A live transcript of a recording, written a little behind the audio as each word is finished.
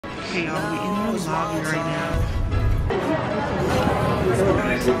Okay, y'all, we're in the lobby right now.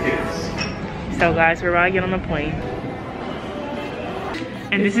 So guys, we're about to get on the plane.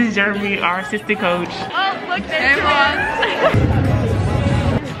 And this is Jeremy, our assistant coach. Oh, look, there's everyone.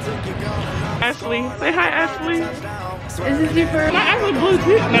 Ashley, say hi, Ashley. Is this your first? My Ashley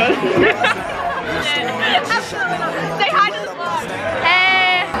Bluetooth. No. Say hi to the vlog.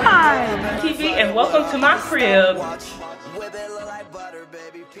 Hey. Hi. TV, and welcome to my crib.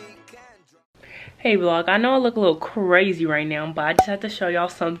 Hey vlog, I know I look a little crazy right now, but I just have to show y'all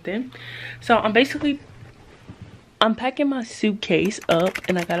something. So I'm basically unpacking my suitcase up,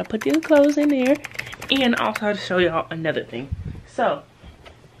 and I gotta put the clothes in there, and I also have to show y'all another thing. So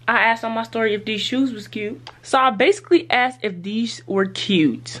I asked on my story if these shoes was cute. So I basically asked if these were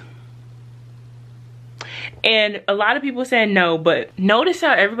cute, and a lot of people said no, but notice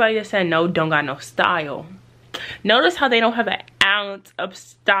how everybody that said no don't got no style. Notice how they don't have an ounce of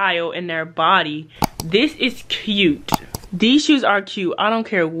style in their body. This is cute. These shoes are cute. I don't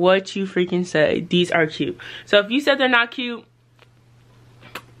care what you freaking say. These are cute. So if you said they're not cute,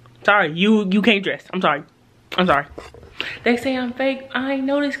 sorry, you can't dress. I'm sorry. I'm sorry. They say I'm fake. I ain't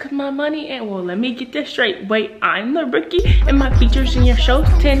noticed because my money ain't. Well, let me get this straight. Wait, I'm the rookie and my features in your show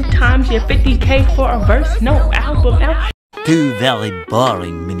 10 times your 50K for a verse. No album out. 2 very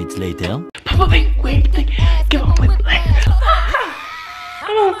boring minutes later. Wait, give on, wait.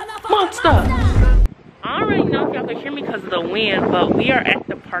 Come on, monster. I don't really know if y'all can hear me because of the wind, but we are at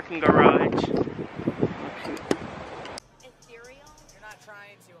the parking garage. Ethereal? You're not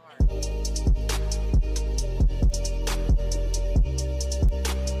trying too hard.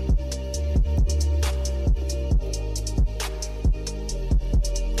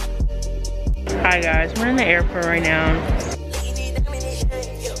 Hi guys, we're in the airport right now.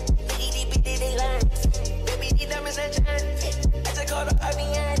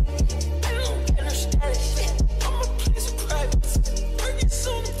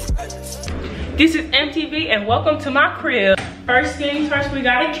 This is MTV and welcome to my crib. First things first, we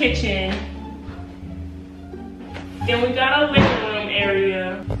got a kitchen. Then we got a living room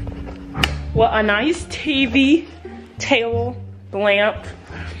area. Well, a nice TV, table, lamp.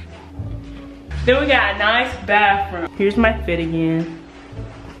 Then we got a nice bathroom. Here's my fit again.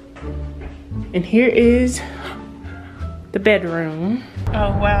 And here is the bedroom.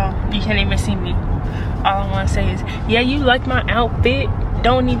 Oh wow, you can't even see me. All I wanna say is, yeah, you like my outfit.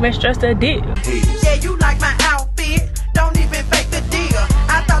 Don't even stress the deal. Yeah, you like my outfit. Don't even fake the deal.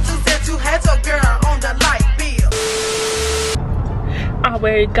 I thought you said you had your girl on the light bill. I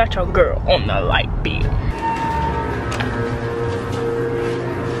already got your girl on the light bill.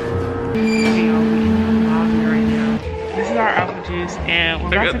 This is our averages, and we're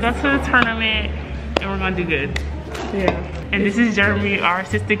about to go to the tournament, and we're gonna do good. Yeah. And this is Jeremy, our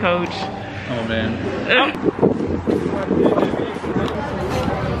assistant coach. Oh man.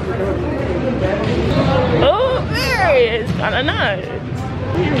 Oh, there it is. Kinda nice.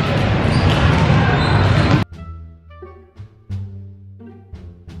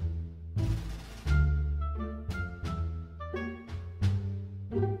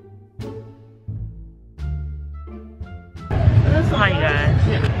 Hi guys.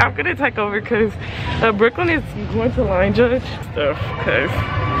 I'm gonna take over because Brooklyn is going to line judge stuff. Cause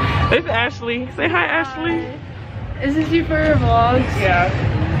it's Ashley. Say hi, Ashley. Is this your first vlog?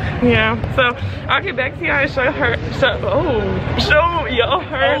 Yeah, so I'll get back to y'all and show y'all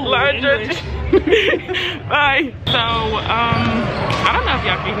her line judge. Bye. So I don't know if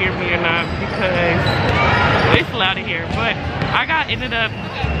y'all can hear me or not because it's loud in here, but I ended up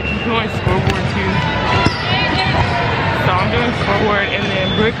doing scoreboard too. So I'm doing scoreboard, and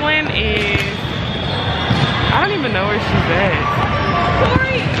then Brooklyn is, I don't even know where she's at.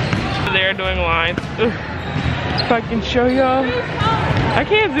 They're doing lines. Ugh. If I can show y'all. I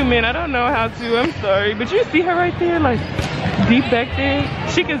can't zoom in, I don't know how to, I'm sorry. But you see her right there, like deep back there?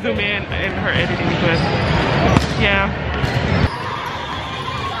 She can zoom in her editing, but yeah.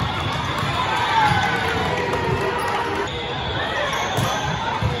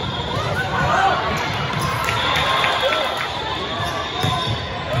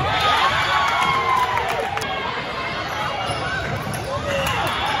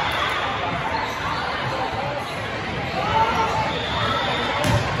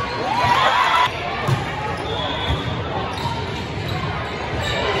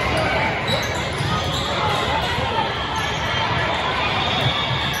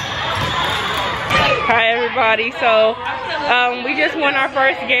 Hi everybody, so we just won our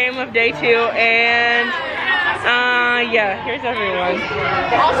first game of day 2, and Yeah, here's everyone.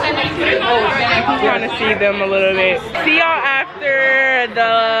 I'm trying to see them a little bit. See y'all after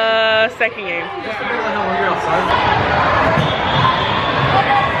the second game.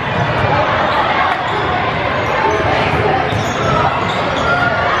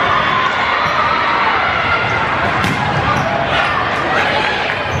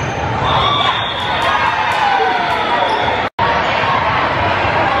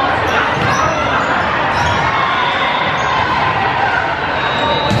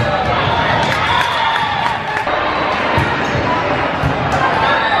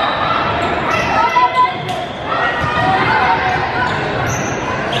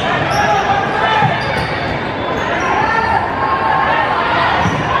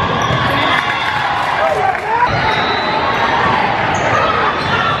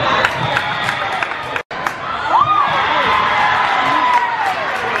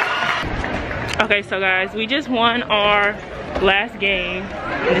 Okay, so guys, we just won our last game.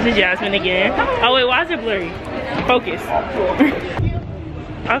 And this is Jasmine again. Oh wait, why is it blurry? Focus.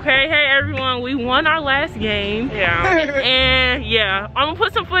 Okay, hey everyone, we won our last game. Yeah. And yeah, I'm gonna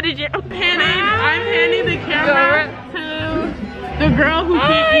put some footage in. I'm handing the camera to the girl who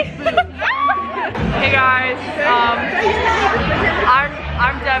beat me. Hey guys,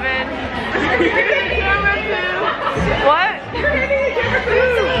 I'm Devin. What?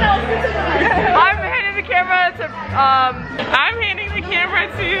 I'm handing the camera to I'm handing the camera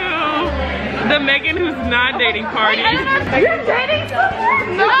to the Megan who's not dating party. You're dating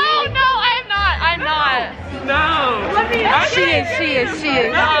someone? No, I'm not. I'm not. No. She is.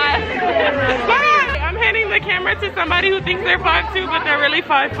 I'm handing the camera to somebody who thinks they're 5'2", but they're really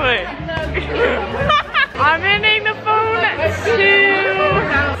 5 foot. I'm handing the phone to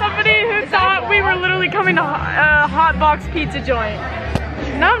somebody who thought we were literally coming to a hot box pizza joint.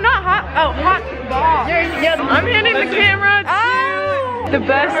 No, not hot. Oh, hot box. I'm handing the camera to the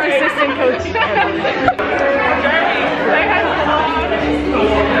best assistant coach ever.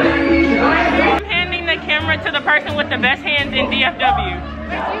 I'm handing the camera to the person with the best hands in DFW.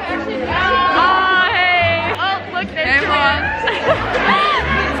 Hey. Oh, look, there's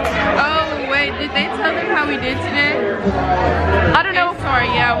Oh wait, did they tell them how we did today? I don't know. Sorry,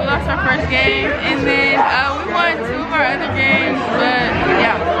 yeah, we lost our first game, and then we won 2 of our other games, but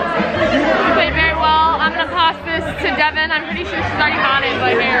yeah. We played very well. I'm gonna pass this to Devin. I'm pretty sure she's already got it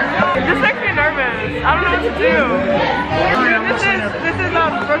right here. It just makes me nervous. I don't know what to do. This is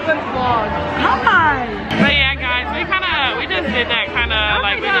a Brooklyn vlog. Hi. But yeah, guys, we just did that kind of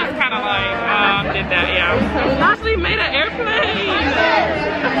like did that, yeah. Ashley made an airplane.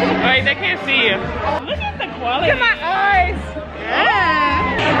 Wait, they can't see you. Look at the quality. Look at my eyes.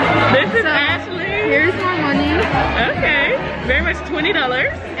 Yeah. This is Ashley. Here's my money. Okay. Very much $20.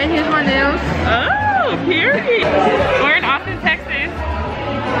 And here's my nails. Oh, period. We're in Austin, Texas.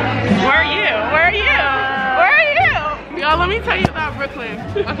 Where are you? Where are you? Where are you? Y'all, let me tell you about Brooklyn.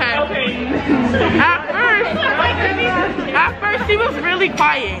 Okay. At first she was really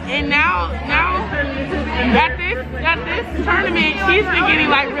quiet, and now at this tournament she's been getting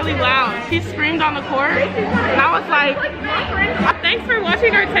like really loud. She screamed on the court, and I was like, thanks for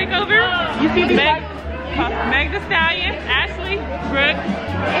watching our takeover. You see Meg the Stallion, Ashley, Brooke,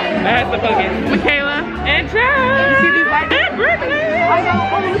 that's the focus, Michaela, and Chad. And Brooklyn.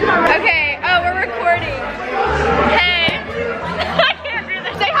 Okay, we're recording. Hey. I can't do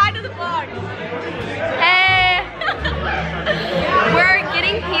this. Say hi to the vlog. Hey. We're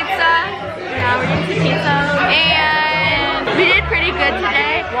getting pizza. Yeah, we're getting some pizza. And we did pretty good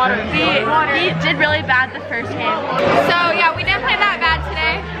today. We did really bad the first game. So yeah, we didn't play that bad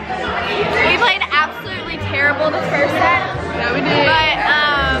today. We played absolutely terrible the first set. Yeah, we did. But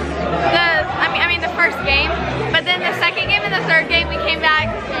I mean the first game. But then the second game and the third game we came back.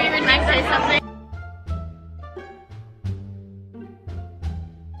 We were nice to say something.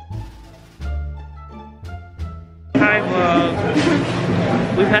 Hi vlog.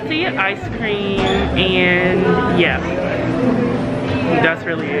 We've had to get ice cream and yeah. That's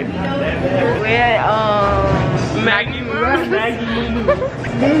really it. We're Maggie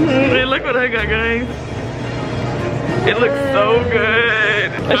Hey, look what I got, guys. It looks so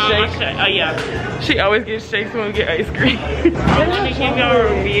good. A shake. Oh yeah. She always gets shakes when we get ice cream. I want to give y'all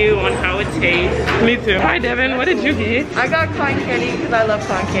a review on how it tastes. Me too. Hi Devin, what did you get? I got cotton candy because I love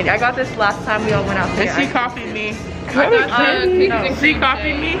cotton candy. I got this last time we all went out there. And she copied me. I got She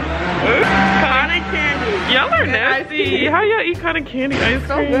copied me? Cotton candy. Y'all are nasty. How y'all eat cotton candy ice cream?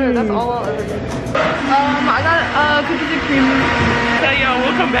 So good. That's all I'll ever get. I got cookies and cream. Tell y'all,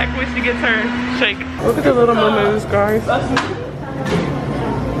 we'll come back when she gets her shake. Look at the little momos, guys.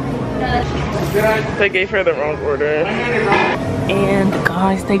 They gave her the wrong order. And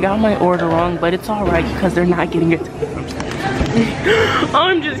guys, they got my order wrong, but it's alright because they're not getting it.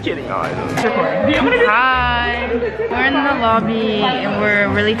 I'm just kidding, guys. Hi, we're in the lobby and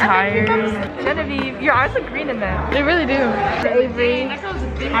we're really tired. Genevieve, your eyes look green in that. They really do. Avery.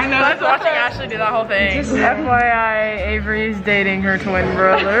 I know. I was watching Ashley do that whole thing. Just FYI, Avery's dating her twin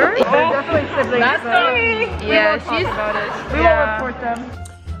brother. They're definitely siblings. That's me. Yeah, We won't report them.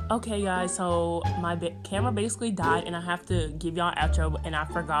 Okay guys, so my camera basically died and I have to give y'all an outro and I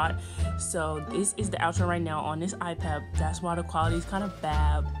forgot. So this is the outro right now on this iPad. That's why the quality is kind of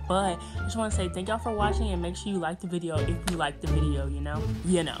bad. But I just want to say thank y'all for watching and make sure you like the video if you like the video, you know.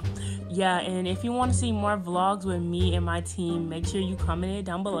 Yeah, and if you want to see more vlogs with me and my team, make sure you comment it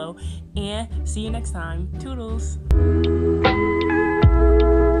down below. And see you next time. Toodles.